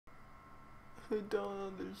I don't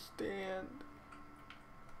understand.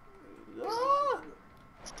 Ah!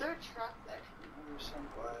 Is there a truck there?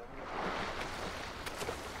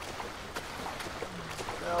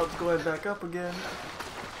 Now it's going back up again.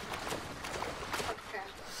 Okay.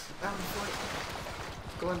 Now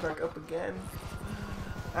it's going back up again.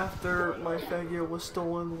 After my Faggio was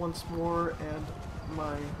stolen once more and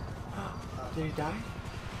my... Did he die?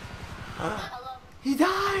 He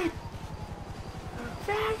died!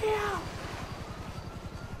 Faggio!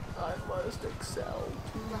 I must excel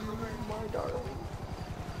to my darling.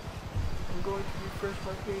 I'm going to refresh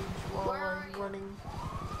my page while I'm running.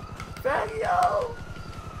 Faggio!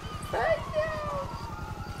 Faggio!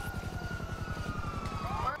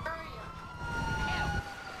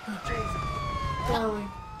 Darling.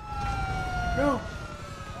 No!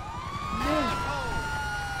 No!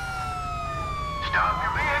 Stop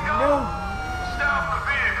your vehicle! No! Stop the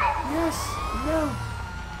vehicle! Yes! No!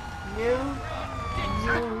 No!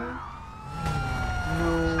 No!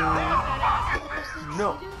 No! No!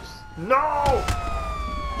 No!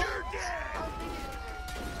 You're dead!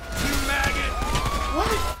 You maggot!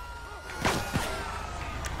 What?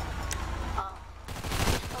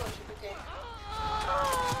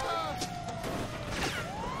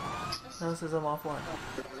 No, it says I'm offline.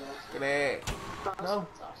 Get it. No.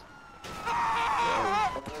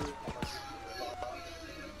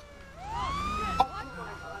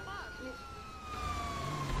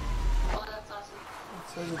 It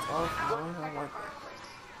says it's offline. I don't like that.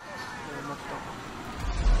 Very much don't.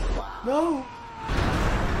 No!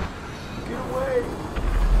 Get away!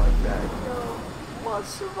 My bag, no. Must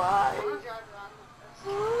survive.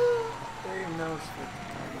 They even know it's 50.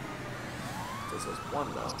 This is one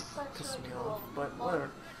though. Pisses me off, but whatever.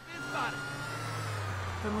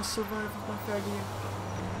 I must survive with my Faggio.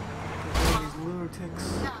 These lunatics.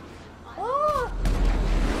 Ah!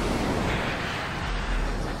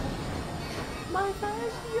 My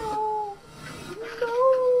Faggio! No!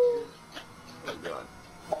 Oh god.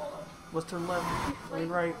 Let's turn left. Lane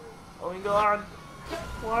right. Oh my god!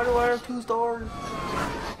 Why do I have 2 stars?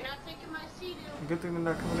 You're not taking my seat. Good thing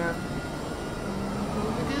they're not coming after me. What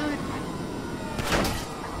am I doing?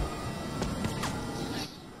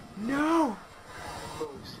 No!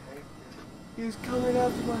 He's coming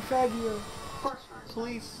after my Faggio.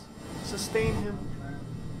 Please, sustain him.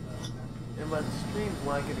 And my stream's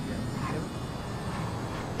lagging again.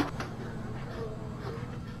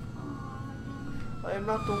 I am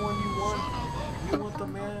not the one you want. You want the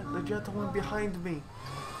man, the gentleman behind me.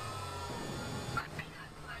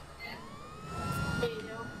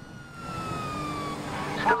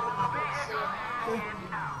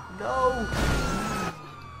 No!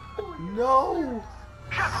 No!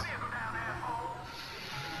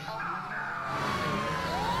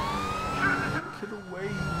 Get away,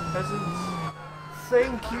 peasants!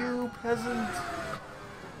 Thank you, peasant!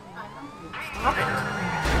 Stop it!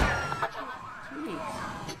 Jeez.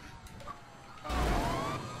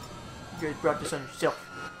 You guys brought this on yourself.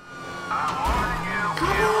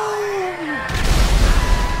 Come on!